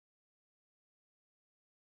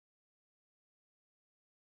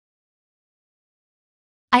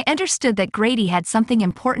I understood that Grady had something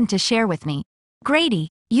important to share with me. Grady,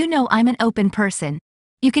 you know I'm an open person.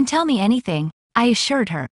 You can tell me anything, I assured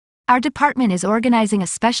her. Our department is organizing a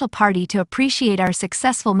special party to appreciate our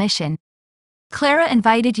successful mission. Clara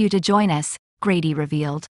invited you to join us, Grady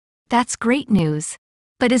revealed. That's great news.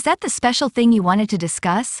 But is that the special thing you wanted to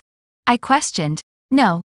discuss? I questioned.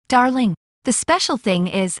 No, darling. The special thing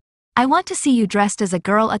is, I want to see you dressed as a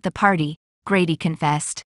girl at the party, Grady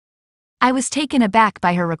confessed. I was taken aback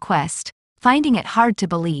by her request, finding it hard to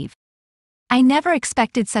believe. I never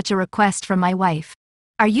expected such a request from my wife.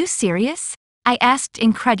 Are you serious? I asked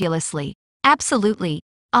incredulously. Absolutely,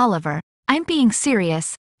 Oliver. I'm being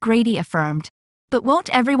serious, Grady affirmed. But won't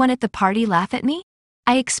everyone at the party laugh at me?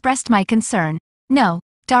 I expressed my concern. No,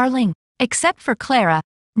 darling. Except for Clara,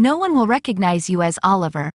 no one will recognize you as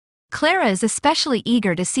Oliver. Clara is especially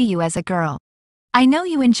eager to see you as a girl. I know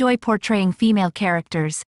you enjoy portraying female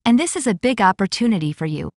characters, and this is a big opportunity for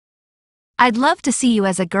you. I'd love to see you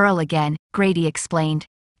as a girl again, Grady explained,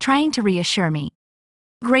 trying to reassure me.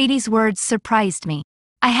 Grady's words surprised me.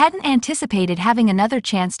 I hadn't anticipated having another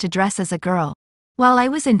chance to dress as a girl. While I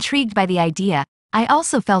was intrigued by the idea, I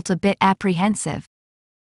also felt a bit apprehensive.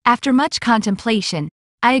 After much contemplation,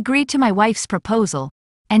 I agreed to my wife's proposal,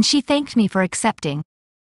 and she thanked me for accepting.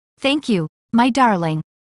 Thank you, my darling.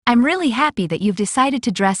 I'm really happy that you've decided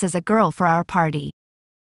to dress as a girl for our party.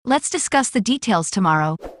 Let's discuss the details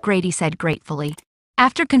tomorrow, Grady said gratefully.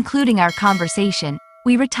 After concluding our conversation,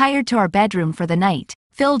 we retired to our bedroom for the night,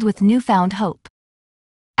 filled with newfound hope.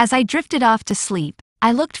 As I drifted off to sleep,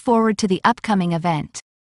 I looked forward to the upcoming event.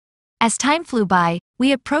 As time flew by,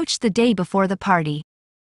 we approached the day before the party.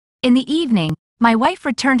 In the evening, my wife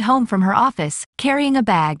returned home from her office, carrying a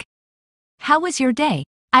bag. How was your day?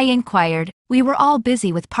 I inquired. We were all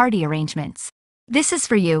busy with party arrangements. This is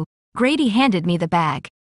for you. Grady handed me the bag.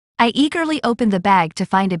 I eagerly opened the bag to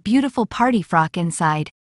find a beautiful party frock inside.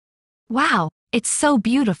 Wow, it's so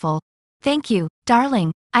beautiful. Thank you,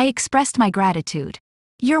 darling. I expressed my gratitude.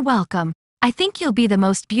 You're welcome. I think you'll be the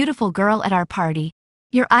most beautiful girl at our party.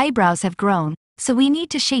 Your eyebrows have grown, so we need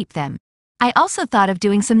to shape them. I also thought of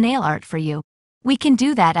doing some nail art for you. We can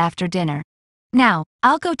do that after dinner. Now,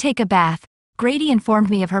 I'll go take a bath. Grady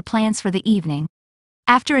informed me of her plans for the evening.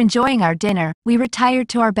 After enjoying our dinner, we retired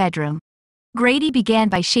to our bedroom. Grady began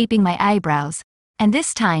by shaping my eyebrows, and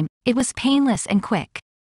this time, it was painless and quick.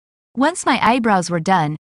 Once my eyebrows were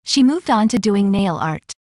done, she moved on to doing nail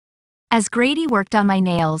art. As Grady worked on my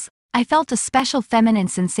nails, I felt a special feminine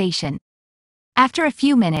sensation. After a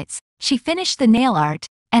few minutes, she finished the nail art,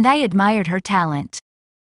 and I admired her talent.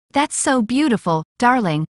 That's so beautiful,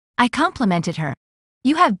 darling, I complimented her.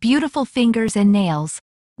 You have beautiful fingers and nails.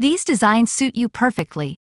 These designs suit you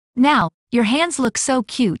perfectly. Now, your hands look so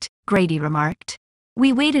cute, Grady remarked.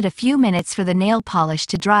 We waited a few minutes for the nail polish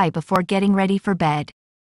to dry before getting ready for bed.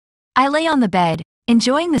 I lay on the bed,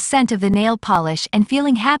 enjoying the scent of the nail polish and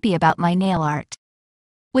feeling happy about my nail art.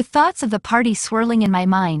 With thoughts of the party swirling in my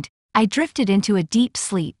mind, I drifted into a deep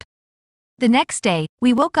sleep. The next day,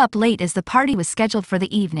 we woke up late as the party was scheduled for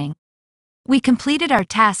the evening. We completed our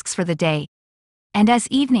tasks for the day, and as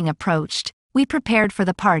evening approached, we prepared for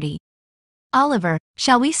the party. Oliver,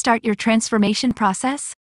 shall we start your transformation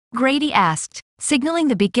process? Grady asked, signaling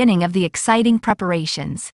the beginning of the exciting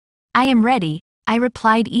preparations. I am ready, I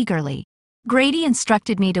replied eagerly. Grady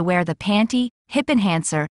instructed me to wear the panty, hip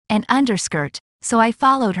enhancer, and underskirt, so I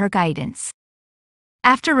followed her guidance.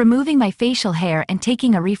 After removing my facial hair and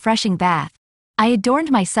taking a refreshing bath, I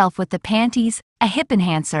adorned myself with the panties, a hip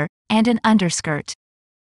enhancer, and an underskirt.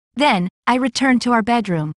 Then, I returned to our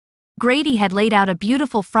bedroom. Grady had laid out a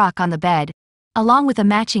beautiful frock on the bed, along with a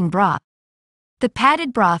matching bra. The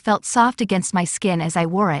padded bra felt soft against my skin as I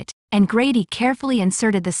wore it, and Grady carefully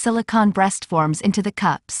inserted the silicone breast forms into the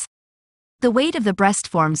cups. The weight of the breast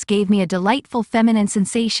forms gave me a delightful feminine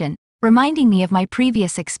sensation, reminding me of my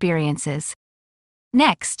previous experiences.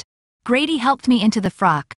 Next, Grady helped me into the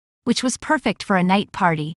frock, which was perfect for a night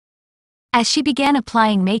party. As she began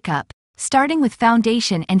applying makeup, starting with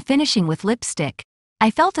foundation and finishing with lipstick, I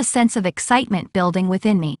felt a sense of excitement building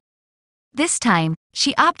within me. This time,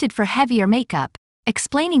 she opted for heavier makeup,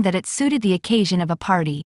 explaining that it suited the occasion of a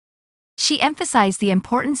party. She emphasized the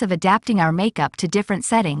importance of adapting our makeup to different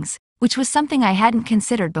settings, which was something I hadn't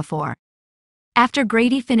considered before. After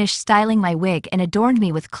Grady finished styling my wig and adorned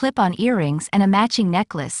me with clip-on earrings and a matching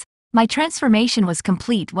necklace, my transformation was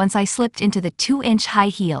complete once I slipped into the 2-inch high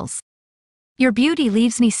heels. Your beauty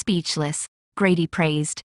leaves me speechless, Grady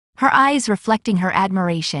praised, her eyes reflecting her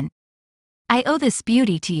admiration. I owe this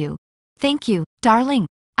beauty to you. Thank you, darling.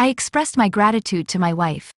 I expressed my gratitude to my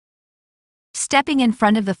wife. Stepping in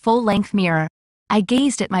front of the full-length mirror, I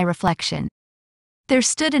gazed at my reflection. There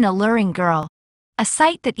stood an alluring girl, a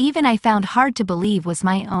sight that even I found hard to believe was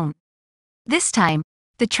my own. This time,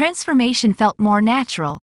 the transformation felt more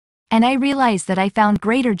natural, and I realized that I found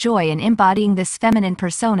greater joy in embodying this feminine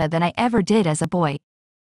persona than I ever did as a boy.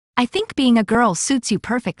 I think being a girl suits you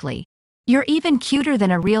perfectly. You're even cuter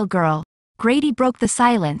than a real girl. Grady broke the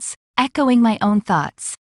silence, echoing my own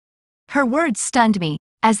thoughts. Her words stunned me,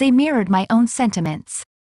 as they mirrored my own sentiments.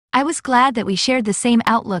 I was glad that we shared the same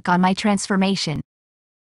outlook on my transformation.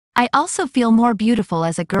 I also feel more beautiful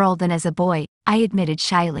as a girl than as a boy, I admitted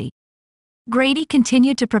shyly. Grady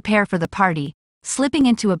continued to prepare for the party, slipping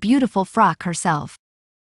into a beautiful frock herself.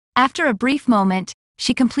 After a brief moment,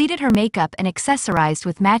 she completed her makeup and accessorized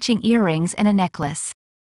with matching earrings and a necklace.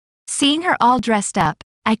 Seeing her all dressed up,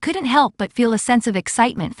 I couldn't help but feel a sense of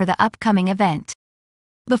excitement for the upcoming event.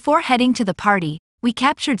 Before heading to the party, we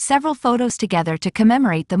captured several photos together to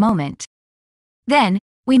commemorate the moment. Then,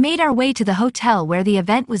 we made our way to the hotel where the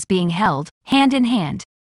event was being held, hand in hand.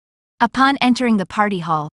 Upon entering the party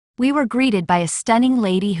hall, we were greeted by a stunning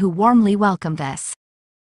lady who warmly welcomed us.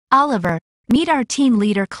 Oliver, meet our team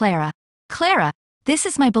leader Clara. Clara, this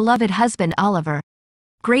is my beloved husband Oliver.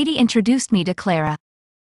 Grady introduced me to Clara.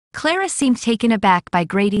 Clara seemed taken aback by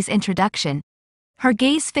Grady's introduction. Her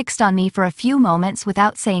gaze fixed on me for a few moments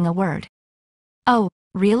without saying a word. Oh,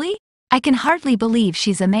 really? I can hardly believe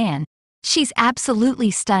she's a man. She's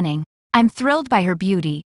absolutely stunning. I'm thrilled by her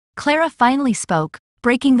beauty. Clara finally spoke,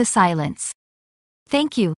 breaking the silence.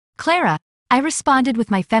 Thank you, Clara, I responded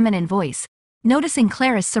with my feminine voice, noticing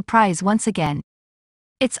Clara's surprise once again.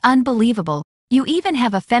 It's unbelievable, you even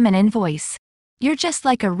have a feminine voice. You're just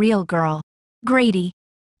like a real girl. Grady.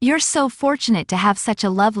 You're so fortunate to have such a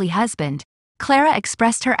lovely husband. Clara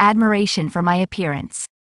expressed her admiration for my appearance.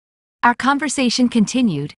 Our conversation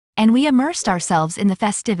continued, and we immersed ourselves in the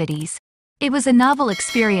festivities. It was a novel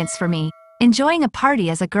experience for me, enjoying a party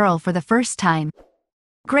as a girl for the first time.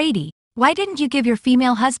 Grady, why didn't you give your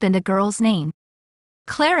female husband a girl's name?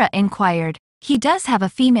 Clara inquired. He does have a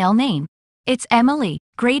female name. It's Emily.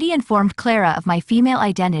 Grady informed Clara of my female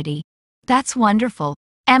identity. That's wonderful.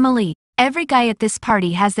 Emily, every guy at this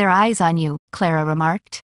party has their eyes on you, Clara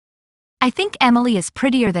remarked. I think Emily is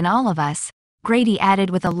prettier than all of us, Grady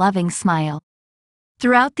added with a loving smile.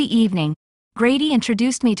 Throughout the evening, Grady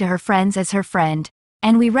introduced me to her friends as her friend,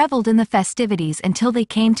 and we reveled in the festivities until they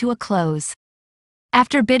came to a close.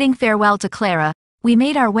 After bidding farewell to Clara, we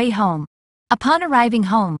made our way home. Upon arriving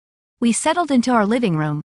home, we settled into our living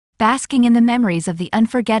room, basking in the memories of the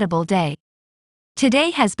unforgettable day.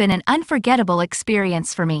 Today has been an unforgettable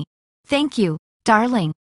experience for me. Thank you,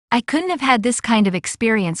 darling. I couldn't have had this kind of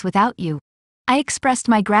experience without you. I expressed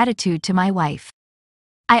my gratitude to my wife.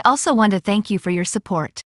 I also want to thank you for your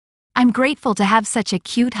support. I'm grateful to have such a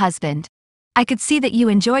cute husband. I could see that you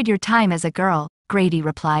enjoyed your time as a girl, Grady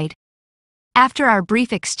replied. After our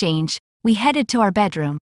brief exchange, we headed to our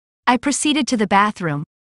bedroom. I proceeded to the bathroom,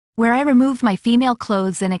 where I removed my female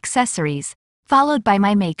clothes and accessories, followed by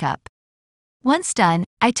my makeup. Once done,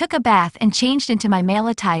 I took a bath and changed into my male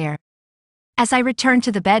attire. As I returned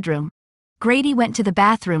to the bedroom, Grady went to the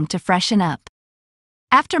bathroom to freshen up.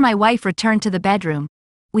 After my wife returned to the bedroom,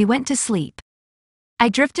 we went to sleep. I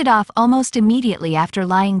drifted off almost immediately after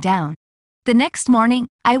lying down. The next morning,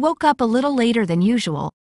 I woke up a little later than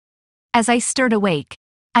usual. As I stirred awake,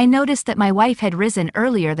 I noticed that my wife had risen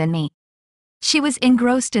earlier than me. She was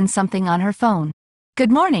engrossed in something on her phone.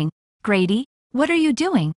 Good morning, Grady, what are you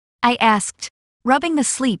doing? I asked, rubbing the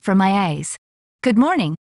sleep from my eyes. Good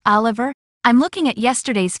morning, Oliver, I'm looking at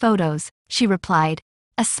yesterday's photos, she replied,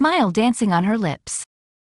 a smile dancing on her lips.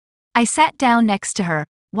 I sat down next to her,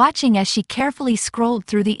 watching as she carefully scrolled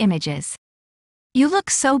through the images. You look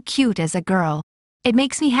so cute as a girl. It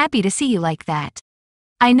makes me happy to see you like that.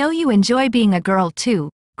 I know you enjoy being a girl too,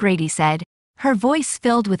 Grady said, her voice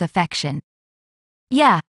filled with affection.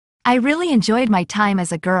 Yeah, I really enjoyed my time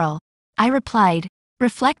as a girl, I replied,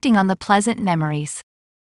 reflecting on the pleasant memories.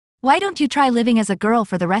 Why don't you try living as a girl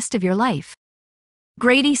for the rest of your life?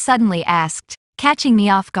 Grady suddenly asked, catching me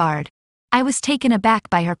off guard. I was taken aback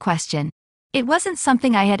by her question. It wasn't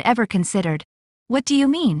something I had ever considered. What do you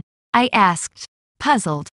mean? I asked,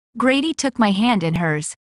 puzzled. Grady took my hand in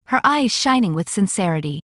hers, her eyes shining with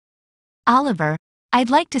sincerity. Oliver, I'd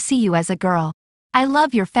like to see you as a girl. I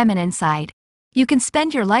love your feminine side. You can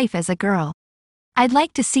spend your life as a girl. I'd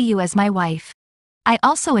like to see you as my wife. I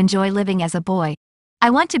also enjoy living as a boy. I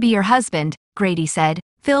want to be your husband, Grady said,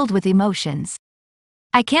 filled with emotions.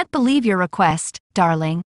 I can't believe your request,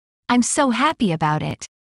 darling. I'm so happy about it.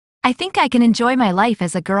 I think I can enjoy my life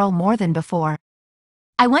as a girl more than before.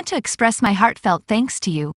 I want to express my heartfelt thanks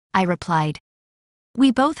to you, I replied. We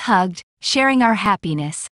both hugged, sharing our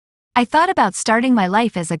happiness. I thought about starting my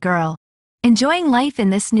life as a girl, enjoying life in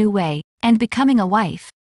this new way, and becoming a wife.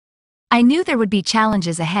 I knew there would be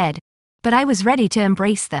challenges ahead, but I was ready to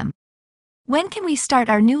embrace them. When can we start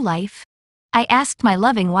our new life? I asked my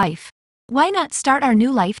loving wife. Why not start our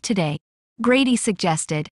new life today? Grady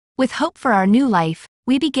suggested. With hope for our new life,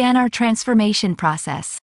 we began our transformation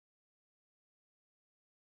process.